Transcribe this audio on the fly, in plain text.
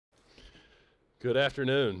Good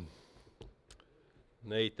afternoon.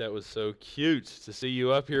 Nate, that was so cute to see you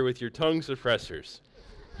up here with your tongue suppressors.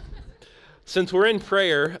 Since we're in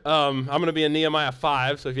prayer, I'm going to be in Nehemiah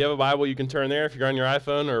 5, so if you have a Bible, you can turn there. If you're on your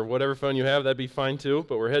iPhone or whatever phone you have, that'd be fine too,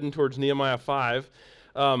 but we're heading towards Nehemiah 5.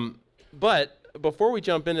 But before we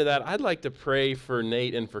jump into that, I'd like to pray for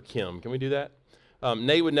Nate and for Kim. Can we do that?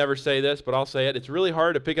 Nate would never say this, but I'll say it. It's really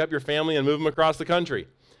hard to pick up your family and move them across the country.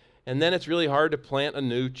 And then it's really hard to plant a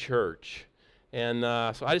new church. And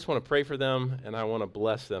so I just want to pray for them, and I want to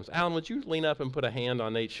bless them. So Alan, would you lean up and put a hand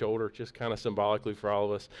on Nate's shoulder, just kind of symbolically for all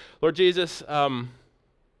of us? Lord Jesus, I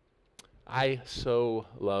so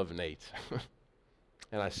love Nate,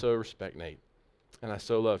 and I so respect Nate, and I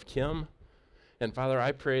so love Kim. And Father,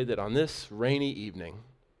 I pray that on this rainy evening,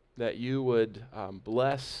 that you would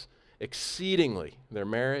bless exceedingly their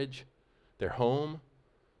marriage, their home,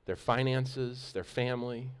 their finances, their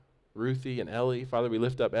family, Ruthie and Ellie. Father, we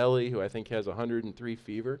lift up Ellie, who I think has 103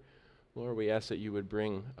 fever. Lord, we ask that you would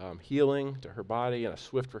bring healing to her body and a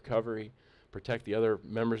swift recovery, protect the other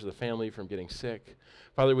members of the family from getting sick.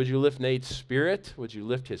 Father, would you lift Nate's spirit? Would you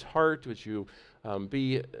lift his heart? Would you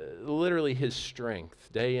be literally his strength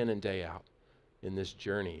day in and day out in this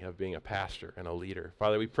journey of being a pastor and a leader?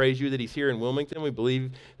 Father, we praise you that he's here in Wilmington. We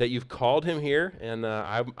believe that you've called him here, and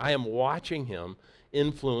I am watching him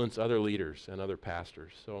influence other leaders and other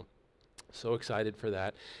pastors. So excited for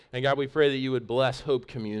that. And God, we pray that you would bless Hope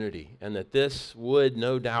Community and that this would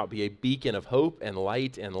no doubt be a beacon of hope and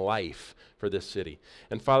light and life for this city.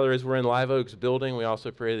 And Father, as we're in Live Oak's building, we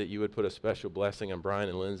also pray that you would put a special blessing on Brian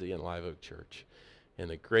and Lindsay and Live Oak Church. In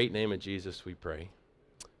the great name of Jesus, we pray.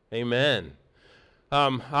 Amen.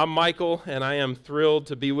 I'm Michael, and I am thrilled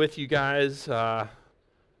to be with you guys.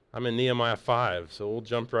 I'm in Nehemiah 5, so we'll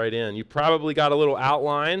jump right in. You probably got a little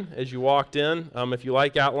outline as you walked in. If you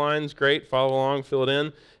like outlines, great. Follow along, fill it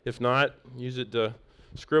in. If not, use it to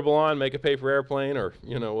scribble on, make a paper airplane, or,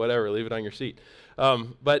 whatever. Leave it on your seat.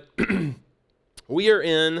 But you are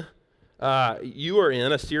in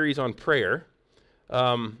a series on prayer.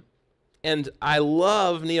 And I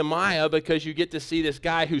love Nehemiah because you get to see this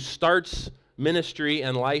guy who starts ministry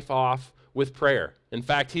and life off with prayer. In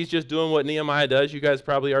fact, he's just doing what Nehemiah does. You guys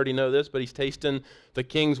probably already know this, but he's tasting the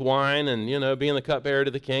king's wine and, being the cupbearer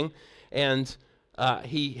to the king. And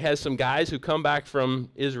he has some guys who come back from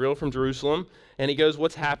Israel, from Jerusalem, and he goes,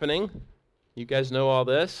 what's happening? You guys know all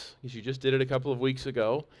this, because you just did it a couple of weeks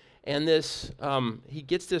ago. And he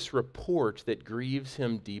gets this report that grieves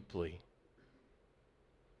him deeply.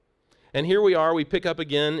 And here we are, we pick up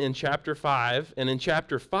again in chapter 5, and in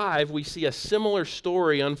chapter 5 we see a similar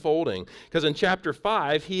story unfolding. Because in chapter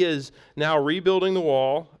 5 he is now rebuilding the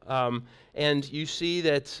wall, and you see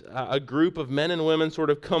that a group of men and women sort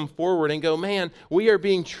of come forward and go, man, we are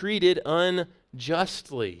being treated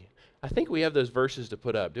unjustly. I think we have those verses to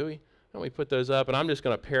put up, do we? Why don't we put those up? And I'm just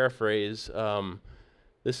going to paraphrase.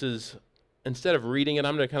 This is, instead of reading it,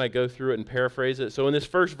 I'm going to kind of go through it and paraphrase it. So in this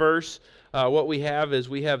first verse, what we have is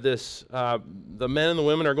this, the men and the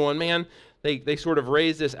women are going, man, they sort of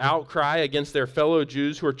raise this outcry against their fellow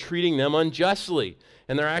Jews who are treating them unjustly.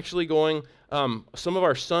 And they're actually going, some of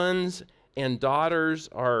our sons and daughters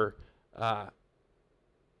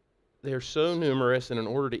they're so numerous, and in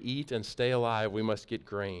order to eat and stay alive, we must get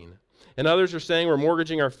grain. And others are saying we're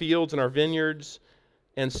mortgaging our fields and our vineyards,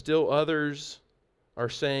 and still others are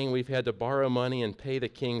saying we've had to borrow money and pay the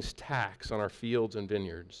king's tax on our fields and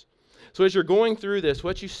vineyards. So as you're going through this,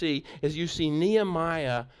 what you see is you see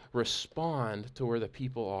Nehemiah respond to where the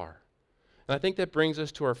people are. And I think that brings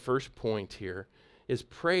us to our first point here, is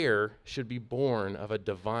prayer should be born of a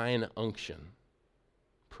divine unction.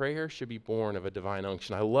 Prayer should be born of a divine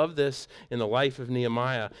unction. I love this in the life of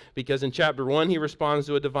Nehemiah because in chapter 1 he responds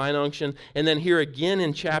to a divine unction, and then here again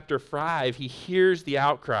in chapter 5 he hears the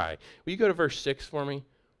outcry. Will you go to verse 6 for me?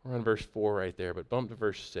 We're on verse 4 right there, but bump to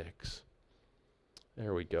verse 6.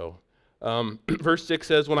 There we go. Verse 6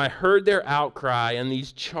 says, when I heard their outcry and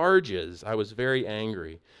these charges, I was very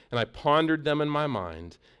angry, and I pondered them in my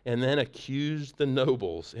mind, and then accused the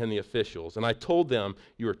nobles and the officials. And I told them,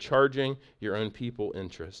 you are charging your own people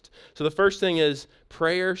interest. So the first thing is,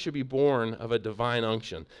 prayer should be born of a divine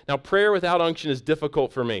unction. Now, prayer without unction is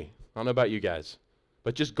difficult for me. I don't know about you guys,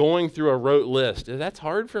 but just going through a rote list, that's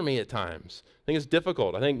hard for me at times. I think it's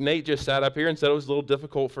difficult. I think Nate just sat up here and said it was a little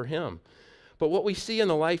difficult for him. But what we see in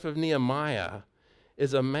the life of Nehemiah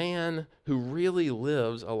is a man who really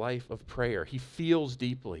lives a life of prayer. He feels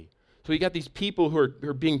deeply. So you got these people who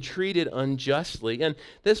are being treated unjustly. And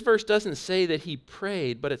this verse doesn't say that he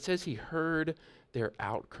prayed, but it says he heard their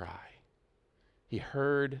outcry. He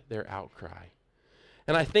heard their outcry.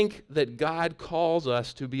 And I think that God calls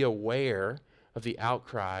us to be aware of the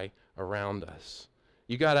outcry around us.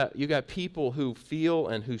 You got people who feel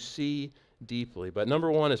and who see deeply. But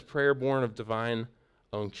number one is prayer born of divine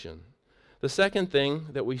unction. The second thing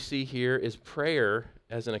that we see here is prayer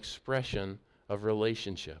as an expression of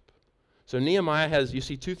relationship. So Nehemiah has, you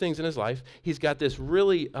see two things in his life. He's got this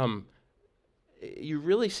really, you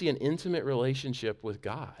really see an intimate relationship with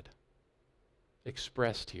God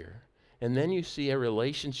expressed here. And then you see a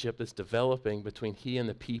relationship that's developing between he and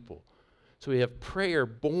the people. So we have prayer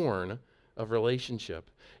born of relationship.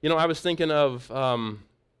 You know, I was thinking of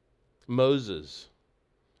Moses.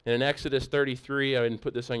 And in Exodus 33, I didn't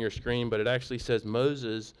put this on your screen, but it actually says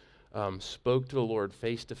Moses spoke to the Lord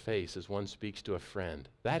face to face as one speaks to a friend.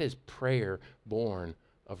 That is prayer born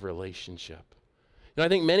of relationship. And I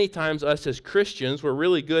think many times us as Christians, we're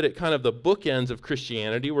really good at kind of the bookends of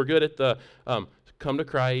Christianity. We're good at the come to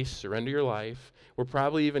Christ, surrender your life. We're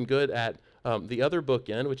probably even good at the other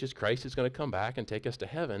bookend, which is Christ is going to come back and take us to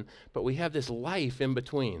heaven. But we have this life in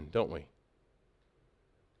between, don't we?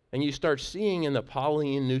 And you start seeing in the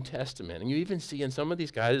Pauline New Testament, and you even see in some of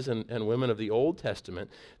these guys and women of the Old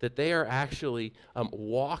Testament, that they are actually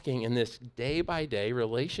walking in this day-by-day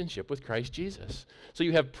relationship with Christ Jesus. So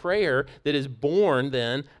you have prayer that is born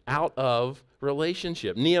then out of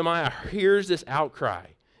relationship. Nehemiah hears this outcry,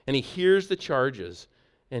 and he hears the charges,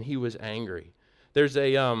 and he was angry. There's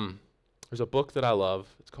a book that I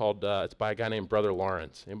love. It's called, it's by a guy named Brother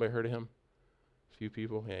Lawrence. Anybody heard of him? Few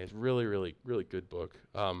people. Yeah, it's really, really, really good book.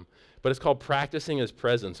 But it's called Practicing His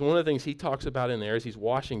Presence. And one of the things he talks about in there is he's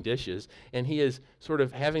washing dishes, and he is sort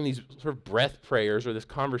of having these sort of breath prayers or this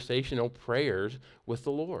conversational prayers with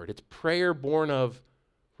the Lord. It's prayer born of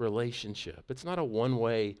relationship. It's not a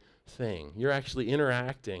one-way thing. You're actually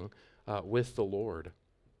interacting with the Lord.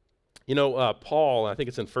 You know, Paul, I think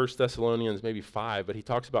it's in 1 Thessalonians maybe 5, but he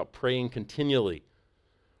talks about praying continually.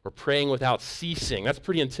 Or praying without ceasing. That's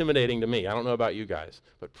pretty intimidating to me. I don't know about you guys.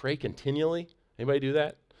 But pray continually? Anybody do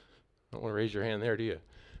that? I don't want to raise your hand there, do you?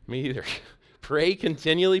 Me either. Pray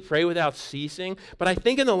continually, pray without ceasing. But I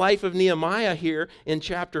think in the life of Nehemiah here in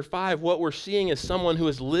chapter 5, what we're seeing is someone who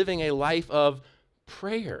is living a life of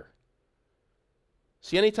prayer.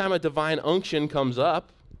 See, anytime a divine unction comes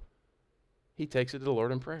up, he takes it to the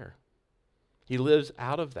Lord in prayer. He lives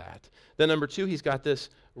out of that. Then number two, he's got this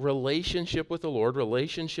relationship with the Lord,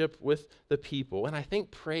 relationship with the people. And I think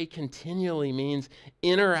pray continually means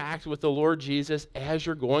interact with the Lord Jesus as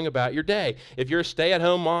you're going about your day. If you're a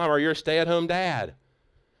stay-at-home mom or you're a stay-at-home dad,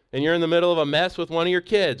 and you're in the middle of a mess with one of your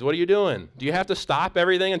kids, what are you doing? Do you have to stop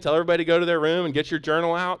everything and tell everybody to go to their room and get your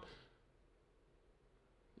journal out?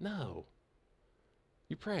 No.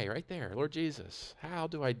 You pray right there, Lord Jesus, how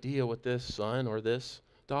do I deal with this son or this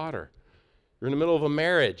daughter? You're in the middle of a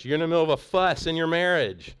marriage. You're in the middle of a fuss in your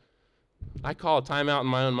marriage. I call a timeout in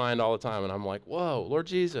my own mind all the time, and I'm like, whoa, Lord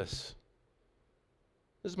Jesus,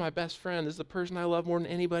 this is my best friend. This is the person I love more than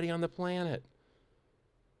anybody on the planet.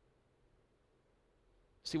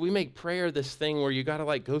 See, we make prayer this thing where you got to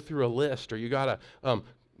like go through a list, or you got to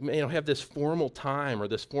have this formal time or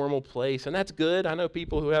this formal place, and that's good. I know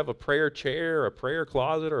people who have a prayer chair or a prayer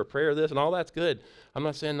closet or a prayer this, and all that's good. I'm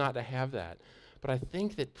not saying not to have that. But I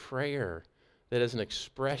think that prayer that is an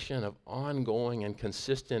expression of ongoing and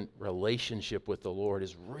consistent relationship with the Lord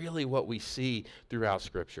is really what we see throughout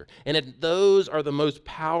Scripture. And those are the most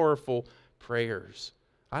powerful prayers.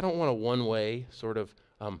 I don't want a one-way sort of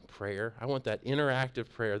prayer. I want that interactive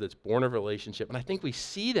prayer that's born of relationship. And I think we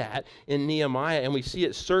see that in Nehemiah, and we see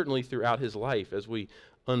it certainly throughout his life as we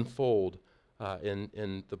unfold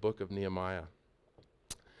in the book of Nehemiah.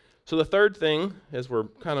 So the third thing, as we're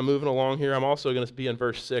kind of moving along here, I'm also going to be in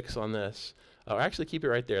verse 6 on this. Actually, keep it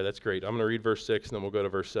right there. That's great. I'm going to read verse 6, and then we'll go to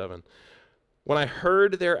verse 7. When I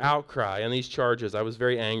heard their outcry and these charges, I was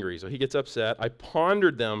very angry. So he gets upset. I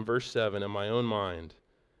pondered them, verse 7, in my own mind,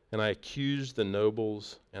 and I accused the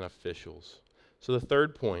nobles and officials. So the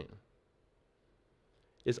third point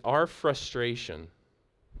is our frustration.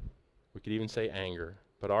 We could even say anger,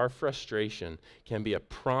 but our frustration can be a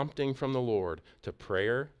prompting from the Lord to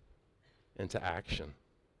prayer and to action.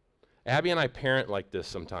 Abby and I parent like this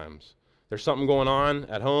sometimes. There's something going on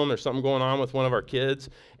at home, there's something going on with one of our kids,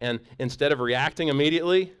 and instead of reacting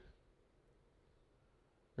immediately,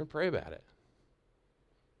 we're going to pray about it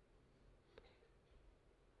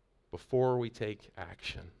before we take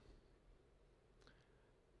action.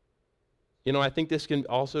 You know, I think this can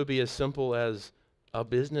also be as simple as a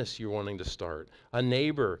business you're wanting to start, a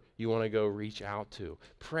neighbor you want to go reach out to.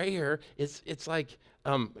 Prayer, it's like,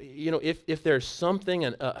 if there's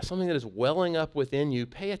something something that is welling up within you,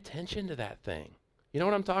 pay attention to that thing. You know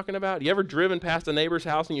what I'm talking about? You ever driven past a neighbor's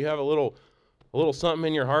house and you have a little a little something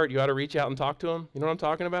in your heart, you ought to reach out and talk to him. You know what I'm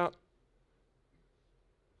talking about?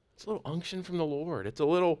 It's a little unction from the Lord.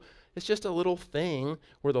 It's just a little thing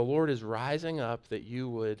where the Lord is rising up that you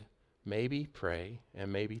would maybe pray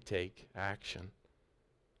and maybe take action.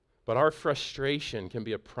 But our frustration can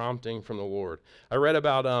be a prompting from the Lord. I read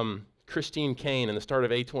about Christine Caine in the start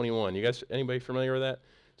of A21. You guys, anybody familiar with that?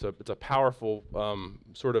 It's a powerful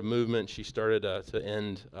sort of movement. She started to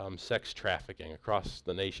end sex trafficking across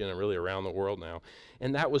the nation and really around the world now.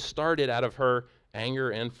 And that was started out of her anger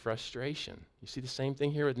and frustration. You see the same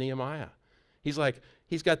thing here with Nehemiah. He's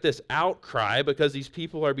got this outcry because these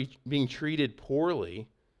people are being treated poorly.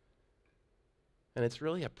 And it's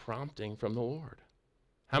really a prompting from the Lord.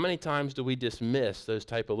 How many times do we dismiss those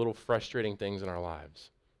type of little frustrating things in our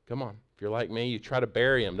lives? Come on. If you're like me, you try to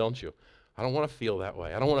bury them, don't you? I don't want to feel that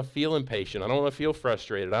way. I don't want to feel impatient. I don't want to feel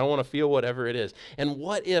frustrated. I don't want to feel whatever it is. And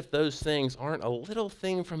what if those things aren't a little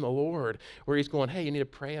thing from the Lord where he's going, hey, you need to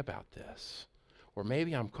pray about this? Or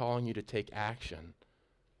maybe I'm calling you to take action.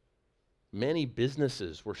 Many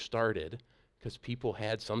businesses were started because people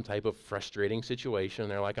had some type of frustrating situation.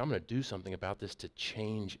 And they're like, I'm going to do something about this to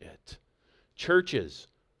change it. Churches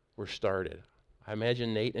were started. I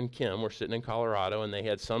imagine Nate and Kim were sitting in Colorado and they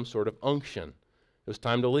had some sort of unction. It was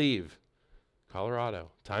time to leave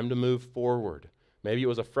Colorado, time to move forward. Maybe it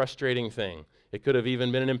was a frustrating thing. It could have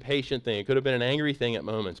even been an impatient thing. It could have been an angry thing at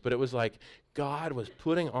moments. But it was like God was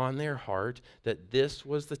putting on their heart that this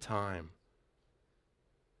was the time.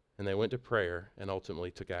 And they went to prayer and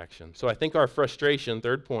ultimately took action. So I think our frustration,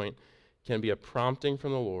 third point, can be a prompting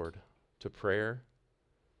from the Lord to prayer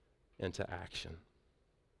and to action.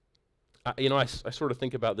 I sort of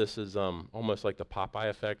think about this as almost like the Popeye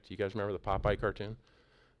effect. You guys remember the Popeye cartoon?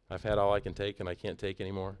 I've had all I can take and I can't take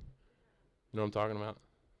anymore. You know what I'm talking about?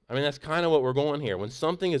 I mean, that's kind of what we're going here. When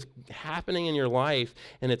something is happening in your life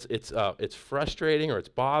and it's frustrating or it's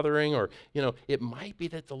bothering or, it might be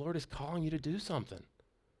that the Lord is calling you to do something.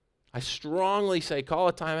 I strongly say call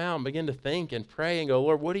a time out and begin to think and pray and go,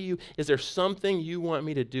 Lord, is there something you want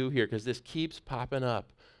me to do here? Because this keeps popping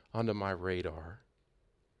up onto my radar.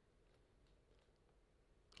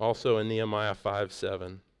 Also in Nehemiah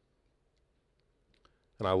 5:7,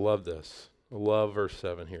 and I love this. I love verse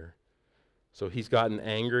 7 here. So he's gotten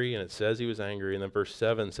angry, and it says he was angry, and then verse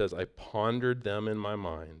 7 says, I pondered them in my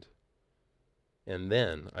mind, and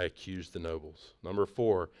then I accused the nobles. Number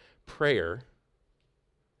 4, prayer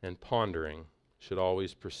and pondering should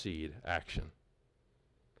always precede action.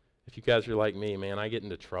 If you guys are like me, man, I get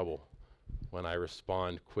into trouble when I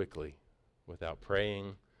respond quickly without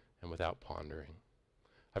praying and without pondering.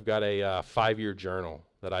 I've got a 5-year journal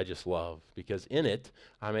that I just love because in it,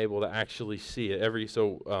 I'm able to actually see it. If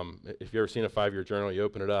you've ever seen a 5-year journal, you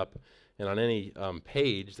open it up, and on any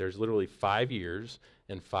page, there's literally 5 years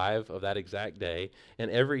and 5 of that exact day. And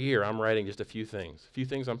every year, I'm writing just a few things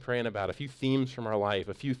I'm praying about, a few themes from our life,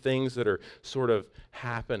 a few things that are sort of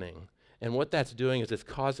happening. And what that's doing is it's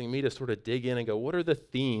causing me to sort of dig in and go, what are the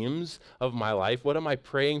themes of my life? What am I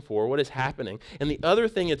praying for? What is happening? And the other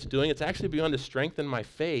thing it's doing, it's actually begun to strengthen my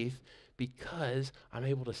faith because I'm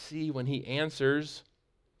able to see when he answers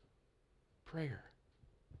prayer.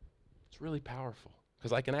 It's really powerful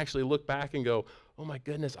because I can actually look back and go, oh my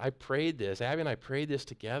goodness, I prayed this. Abby and I prayed this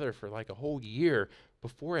together for like a whole year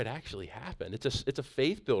before it actually happened. It's a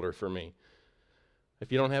faith builder for me.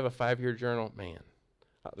 If you don't have a 5-year journal, man.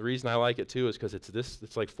 The reason I like it too is because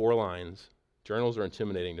it's like 4 lines. Journals are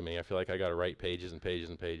intimidating to me. I feel like I got to write pages and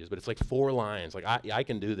pages and pages, but it's like 4 lines. Like I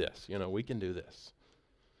can do this. We can do this.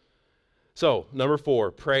 So, number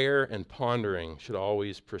 4, prayer and pondering should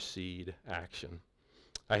always precede action.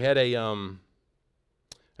 I had a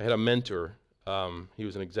mentor. He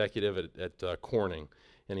was an executive at Corning,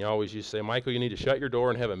 and he always used to say, Michael, you need to shut your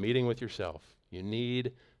door and have a meeting with yourself. You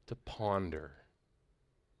need to ponder.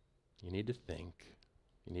 You need to think.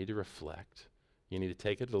 You need to reflect. You need to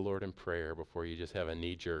take it to the Lord in prayer before you just have a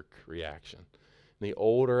knee-jerk reaction. And the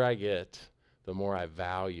older I get, the more I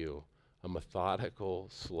value a methodical,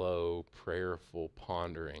 slow, prayerful,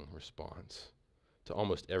 pondering response to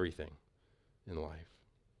almost everything in life.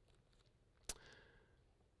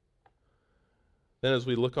 Then as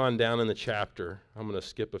we look on down in the chapter, I'm going to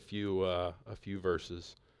skip a few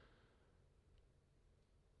verses.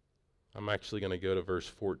 I'm actually going to go to verse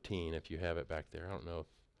 14 if you have it back there. I don't know if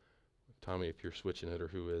Tommy, if you're switching it or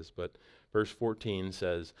who is, but verse 14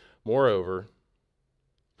 says, Moreover,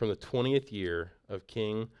 from the 20th year of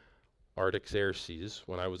King Artaxerxes,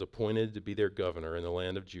 when I was appointed to be their governor in the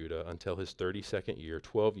land of Judah, until his 32nd year,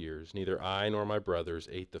 12 years, neither I nor my brothers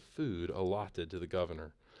ate the food allotted to the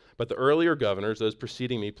governor. But the earlier governors, those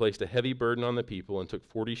preceding me, placed a heavy burden on the people and took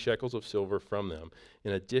 40 shekels of silver from them,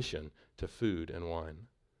 in addition to food and wine.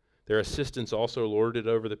 Their assistants also lorded it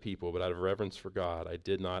over the people, but out of reverence for God, I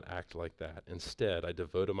did not act like that. Instead, I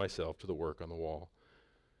devoted myself to the work on the wall.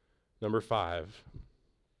 Number 5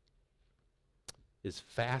 is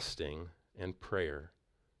fasting and prayer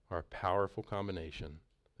are a powerful combination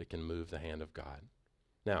that can move the hand of God.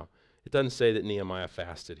 Now, it doesn't say that Nehemiah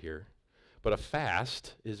fasted here, but a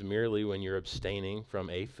fast is merely when you're abstaining from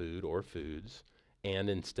a food or foods, and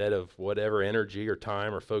instead of whatever energy or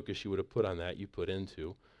time or focus you would have put on that, you put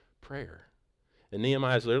into prayer. And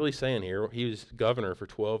Nehemiah is literally saying here, he was governor for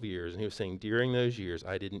 12 years, and he was saying, during those years,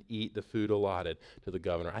 I didn't eat the food allotted to the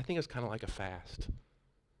governor. I think it's kind of like a fast.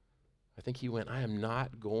 I think he went, I am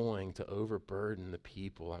not going to overburden the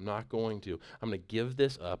people. I'm going to give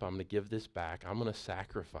this up. I'm going to give this back. I'm going to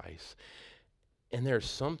sacrifice. And there's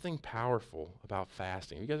something powerful about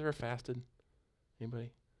fasting. Have you guys ever fasted?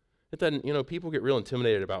 Anybody? It doesn't, people get real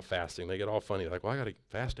intimidated about fasting. They get all funny. Like, well, I got to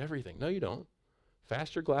fast everything. No, you don't.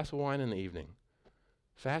 Fast your glass of wine in the evening.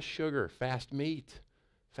 Fast sugar, fast meat,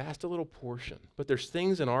 fast a little portion. But there's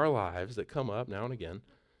things in our lives that come up now and again,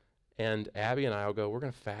 and Abby and I will go, we're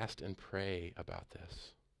going to fast and pray about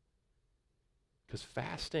this. Because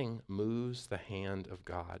fasting moves the hand of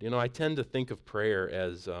God. I tend to think of prayer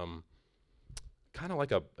as kind of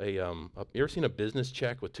like you ever seen a business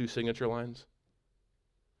check with 2 signature lines?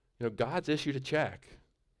 God's issued a check,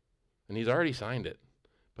 and he's already signed it,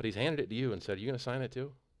 but he's handed it to you and said, are you going to sign it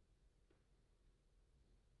too?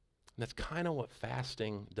 And that's kind of what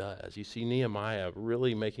fasting does. You see Nehemiah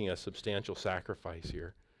really making a substantial sacrifice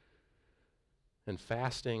here. And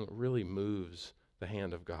fasting really moves the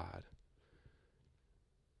hand of God.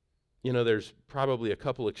 There's probably a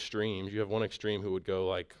couple extremes. You have one extreme who would go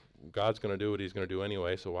like, God's going to do what he's going to do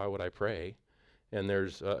anyway, so why would I pray? And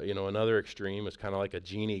there's, another extreme is kind of like a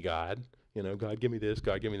genie God. God, give me this,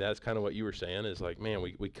 God, give me that. It's kind of what you were saying is like, man,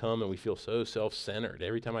 we come and we feel so self-centered.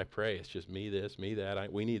 Every time I pray, it's just me this, me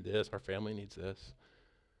that. We need this, our family needs this.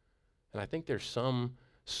 And I think there's some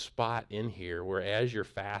spot in here where as you're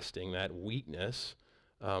fasting, that weakness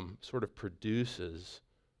sort of produces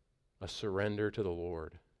a surrender to the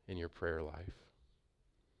Lord in your prayer life.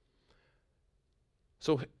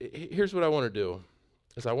 So here's what I want to do,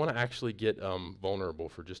 is I want to actually get vulnerable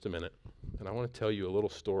for just a minute, and I want to tell you a little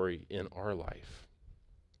story in our life,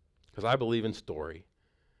 because I believe in story,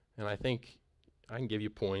 and I think I can give you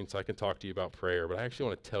points, I can talk to you about prayer, but I actually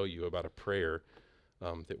want to tell you about a prayer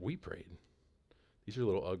that we prayed. These are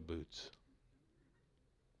little Ugg boots.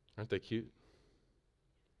 Aren't they cute?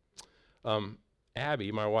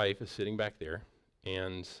 Abby, my wife, is sitting back there,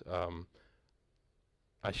 and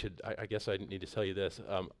I guess I need to tell you this.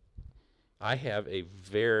 I have a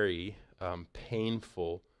very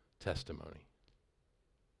painful testimony.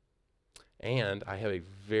 And I have a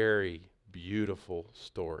very beautiful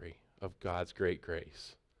story of God's great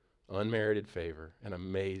grace, unmerited favor, and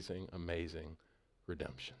amazing, amazing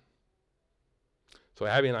redemption. So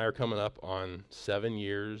Abby and I are coming up on 7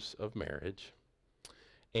 years of marriage.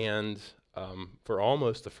 And for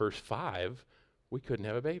almost the first 5, we couldn't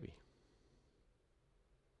have a baby.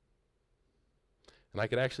 And I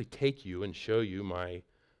could actually take you and show you my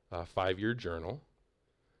 5-year journal.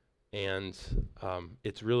 And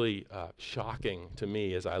it's really shocking to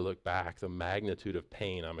me as I look back, the magnitude of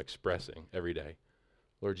pain I'm expressing every day.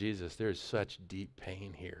 Lord Jesus, there's such deep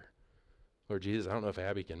pain here. Lord Jesus, I don't know if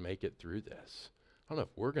Abby can make it through this. I don't know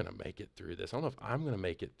if we're going to make it through this. I don't know if I'm going to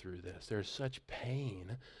make it through this. There's such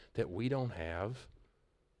pain that we don't have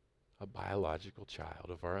a biological child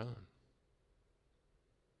of our own.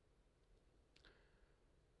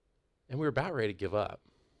 And we were about ready to give up,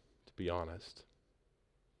 to be honest.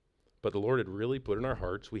 But the Lord had really put in our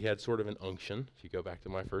hearts, we had sort of an unction, if you go back to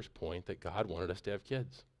my first point, that God wanted us to have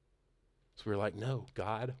kids. So we were like, no,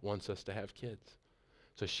 God wants us to have kids.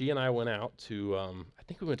 So she and I went out to, I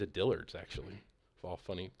think we went to Dillard's, actually, of all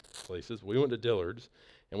funny places. We went to Dillard's,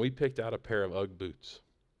 and we picked out a pair of Ugg boots.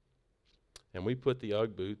 And we put the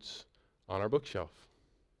Ugg boots on our bookshelf.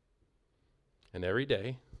 And every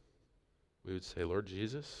day, we would say, Lord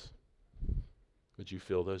Jesus, would you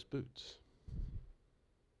fill those boots?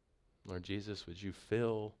 Lord Jesus, would you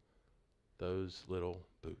fill those little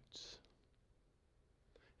boots?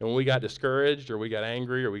 And when we got discouraged or we got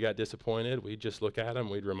angry or we got disappointed, we'd just look at them,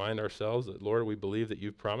 we'd remind ourselves that, Lord, we believe that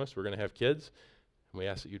you've promised we're going to have kids, and we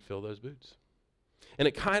ask that you'd fill those boots. And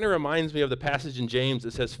it kind of reminds me of the passage in James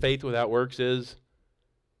that says faith without works is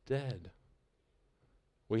dead.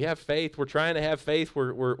 We have faith. We're trying to have faith.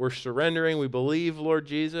 We're surrendering. We believe, Lord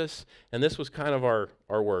Jesus. And this was kind of our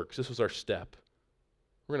works. This was our step.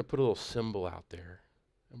 we're going to put a little symbol out there.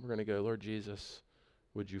 And we're going to go, Lord Jesus,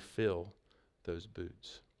 would you fill those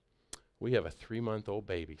boots? We have a 3-month-old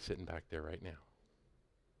baby sitting back there right now.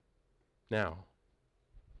 Now,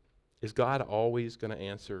 is God always going to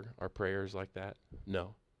answer our prayers like that?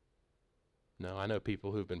 No. No, I know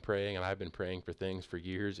people who've been praying, and I've been praying for things for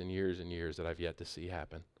years and years and years that I've yet to see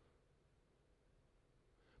happen.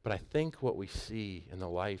 But I think what we see in the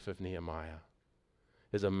life of Nehemiah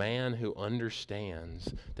is a man who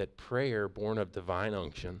understands that prayer born of divine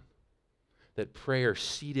unction, that prayer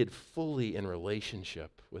seated fully in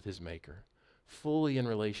relationship with his Maker, fully in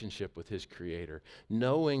relationship with his Creator,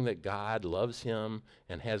 knowing that God loves him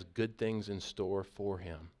and has good things in store for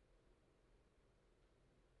him,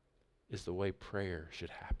 is the way prayer should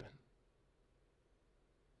happen.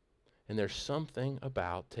 And there's something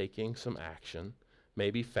about taking some action,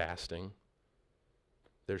 maybe fasting.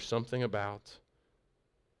 There's something about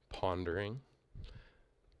pondering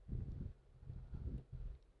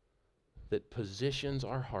that positions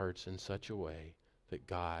our hearts in such a way that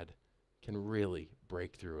God can really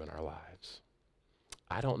break through in our lives.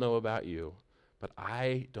 I don't know about you, but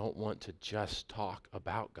I don't want to just talk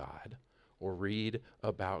about God or read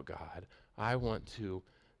about God. I want to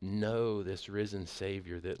know this risen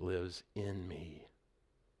Savior that lives in me.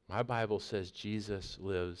 My Bible says Jesus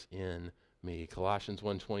lives in me. Colossians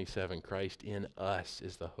 1:27, Christ in us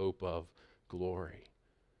is the hope of glory.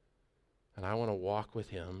 And I want to walk with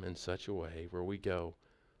him in such a way where we go,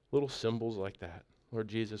 little symbols like that. Lord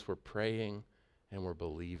Jesus, we're praying and we're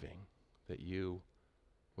believing that you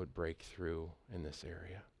would break through in this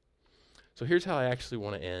area. So here's how I actually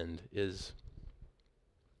want to end is,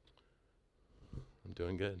 I'm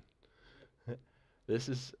doing good.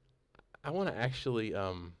 I want to actually,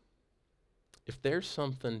 if there's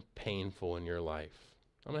something painful in your life,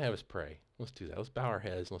 I'm going to have us pray. Let's do that. Let's bow our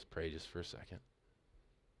heads and let's pray just for a second.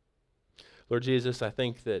 Lord Jesus, I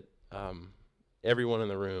think that everyone in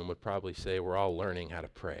the room would probably say we're all learning how to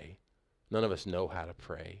pray. None of us know how to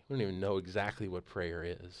pray. We don't even know exactly what prayer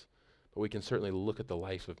is. But we can certainly look at the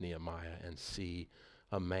life of Nehemiah and see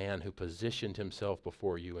a man who positioned himself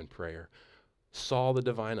before you in prayer, saw the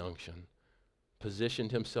divine unction,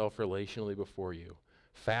 positioned himself relationally before you,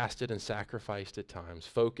 fasted and sacrificed at times,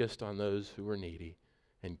 focused on those who were needy,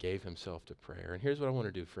 and gave himself to prayer. And here's what I want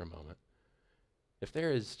to do for a moment. If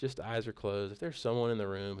there is, just eyes are closed, if there's someone in the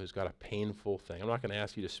room who's got a painful thing, I'm not going to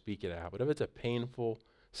ask you to speak it out, but if it's a painful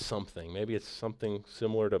something, maybe it's something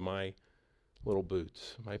similar to my little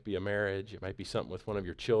boots. It might be a marriage, it might be something with one of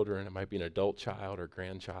your children, it might be an adult child or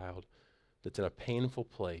grandchild that's in a painful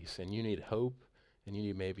place and you need hope and you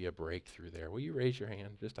need maybe a breakthrough there. Will you raise your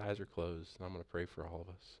hand? Just eyes are closed, and I'm going to pray for all of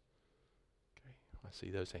us. Okay, I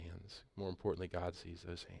see those hands. More importantly, God sees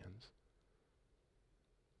those hands.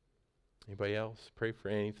 Anybody else? Pray for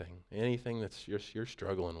anything that's you're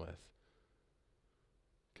struggling with.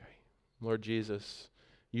 Okay. Lord Jesus,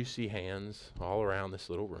 you see hands all around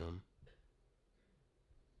this little room.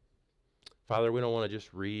 Father, we don't want to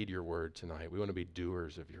just read your word tonight. We want to be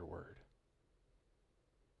doers of your word.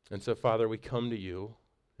 And so, Father, we come to you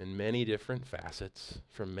in many different facets,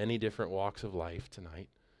 from many different walks of life tonight.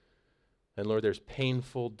 And Lord, there's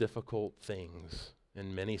painful, difficult things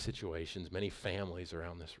in many situations, many families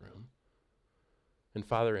around this room. And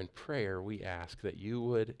Father, in prayer, we ask that you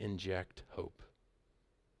would inject hope.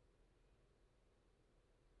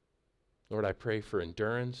 Lord, I pray for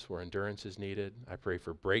endurance where endurance is needed. I pray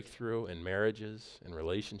for breakthrough in marriages and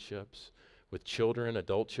relationships with children,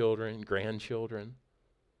 adult children, grandchildren.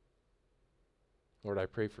 Lord, I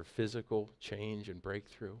pray for physical change and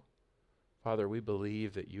breakthrough. Father, we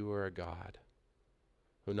believe that you are a God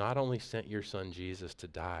who not only sent your son Jesus to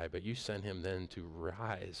die, but you sent him then to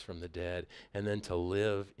rise from the dead and then to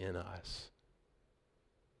live in us.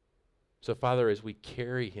 So, Father, as we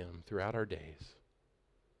carry him throughout our days,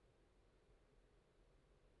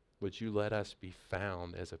 would you let us be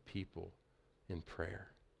found as a people in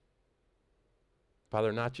prayer?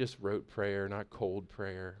 Father, not just rote prayer, not cold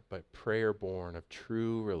prayer, but prayer born of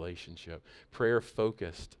true relationship, prayer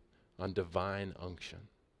focused on divine unction.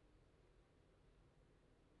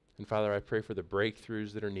 And Father, I pray for the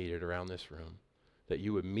breakthroughs that are needed around this room, that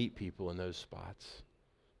you would meet people in those spots.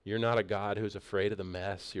 You're not a God who's afraid of the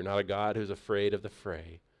mess. You're not a God who's afraid of the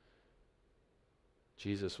fray.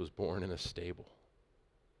 Jesus was born in a stable.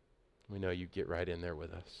 We know you get right in there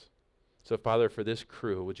with us. So, Father, for this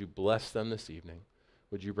crew, would you bless them this evening?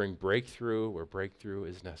 Would you bring breakthrough where breakthrough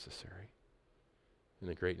is necessary? In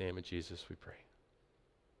the great name of Jesus, we pray.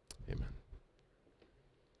 Amen.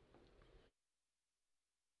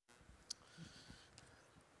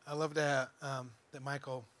 I love that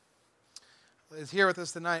Michael is here with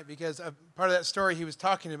us tonight because part of that story he was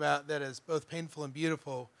talking about that is both painful and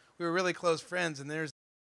beautiful. We were really close friends, and